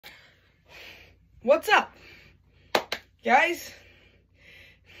What's up, guys?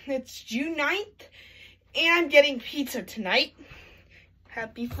 It's June 9th, and I'm getting pizza tonight.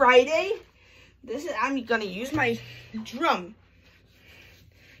 Happy Friday. I'm gonna use my drum.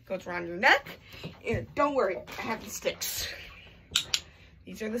 Goes around your neck, and don't worry, I have the sticks.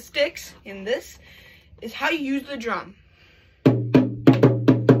 These are the sticks, and this is how you use the drum.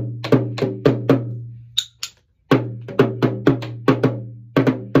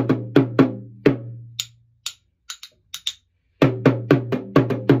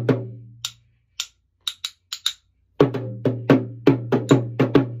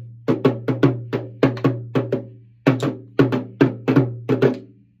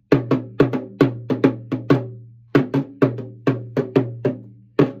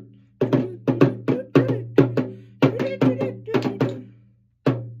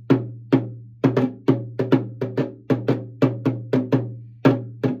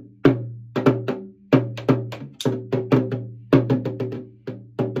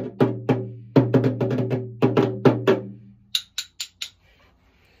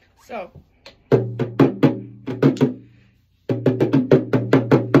 So,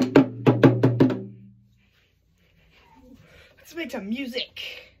 let's make some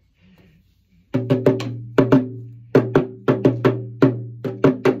music.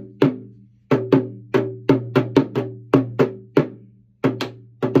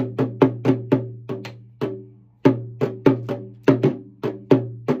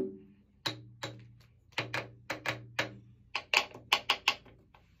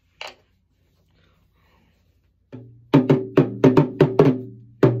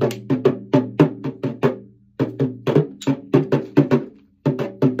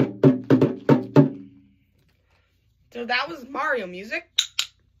 So that was Mario music,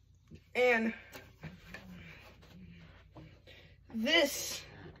 and this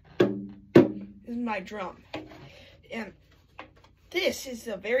is my drum, and this is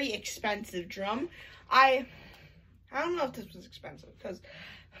a very expensive drum. I don't know if this was expensive, because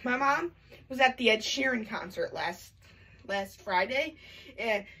my mom was at the Ed Sheeran concert last Friday,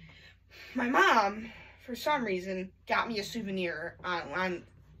 and my mom, for some reason, got me a souvenir on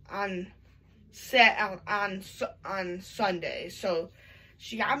Sunday. So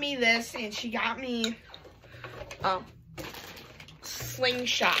she got me this, and she got me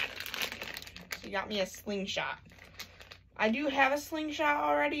slingshot. She got me a slingshot. I do have a slingshot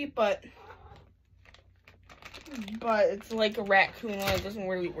already, but it's like a raccoon one. It doesn't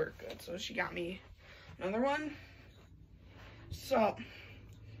really work good. So she got me another one. So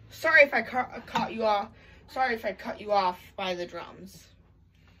sorry if I cut you off. Sorry if I cut you off by the drums.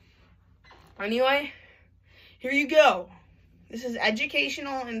 Anyway, here you go. This is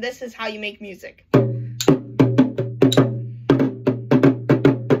educational, and this is how you make music.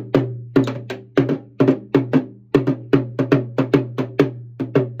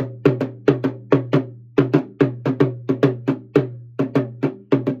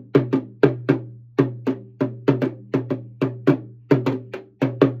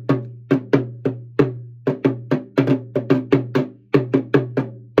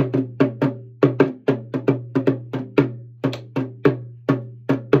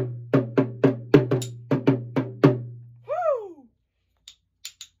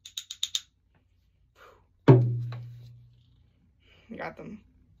 Got them.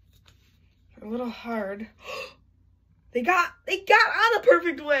 They're a little hard. They got on the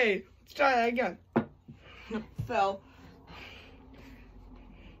perfect way. Let's try that again. It fell.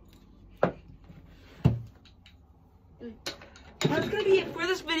 That's gonna be it for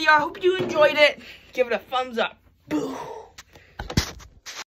this video. I hope you enjoyed it. Give it a thumbs up. Boo.